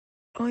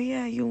Oh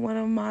yeah, you one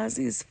of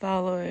Mozzy's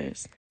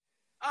followers.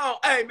 Oh,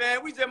 hey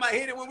man, we just might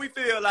hit it when we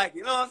feel like it.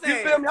 You know what I'm You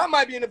saying? feel me? I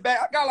might be in the back.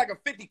 I got like a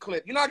 50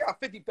 clip. You know, I got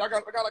 50. I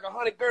got like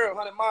 100 girls,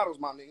 100 models,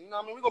 my nigga. You know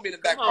what I mean? We gonna be in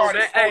the back Come on, partying.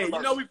 man. Hey,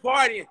 you know we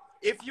partying.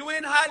 If you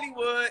in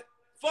Hollywood,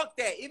 fuck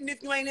that. Even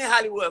if you ain't in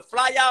Hollywood,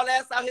 fly y'all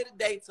ass out here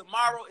today.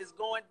 Tomorrow is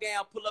going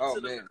down. Pull up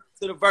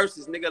to the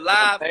verses, nigga.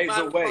 Live.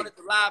 The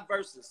live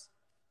verses.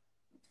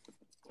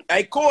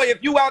 Hey, Coy,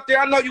 if you out there,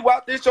 I know you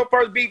out there. It's your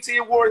first BT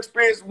Award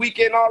experience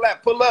weekend, all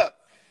that. Pull up.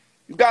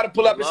 You got to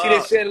pull up and see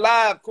this shit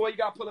live. Coy, you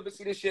got to pull up and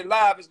see this shit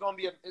live. It's going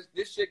to be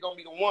this shit going to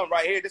be the one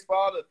right here. This for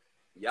all the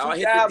y'all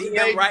hit the DM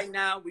baby. Right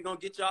now. We going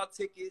to get y'all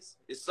tickets.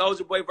 It's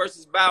Soulja Boy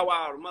versus Bow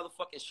Wow, the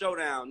motherfucking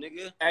showdown,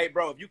 nigga. Hey,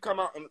 bro, if you come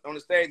out on the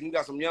stage and you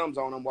got some yums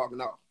on, I'm walking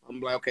off. I'm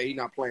like, okay, he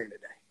not playing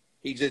today.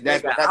 He just,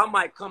 that's I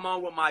might come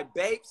on with my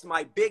babes,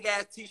 my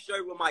big-ass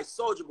T-shirt with my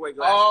Soulja Boy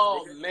glasses.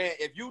 Oh, nigga. man,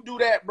 if you do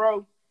that,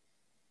 bro,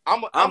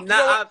 I'm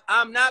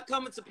not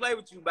coming to play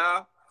with you,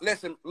 Bow.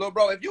 Listen, little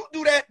bro, if you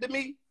do that to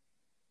me,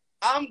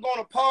 I'm going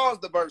to pause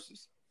the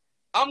verses.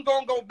 I'm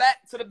going to go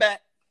back to the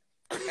back,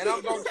 and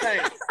I'm going to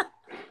change.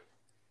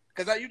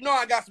 Because you know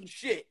I got some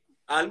shit.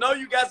 I know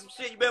you got some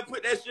shit. You better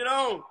put that shit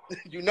on.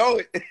 You know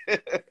it.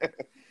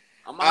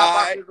 I'm going to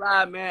hop out this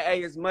live, man.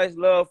 Hey, it's much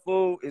love,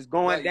 food. It's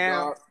going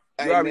down.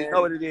 You already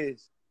know what it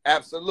is.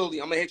 Absolutely.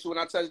 I'm going to hit you when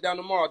I touch down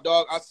tomorrow,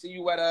 dog. I'll see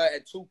you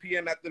at 2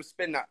 p.m. at the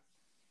spin night.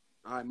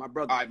 All right, my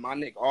brother. All right, my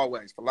nigga.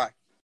 Always for life.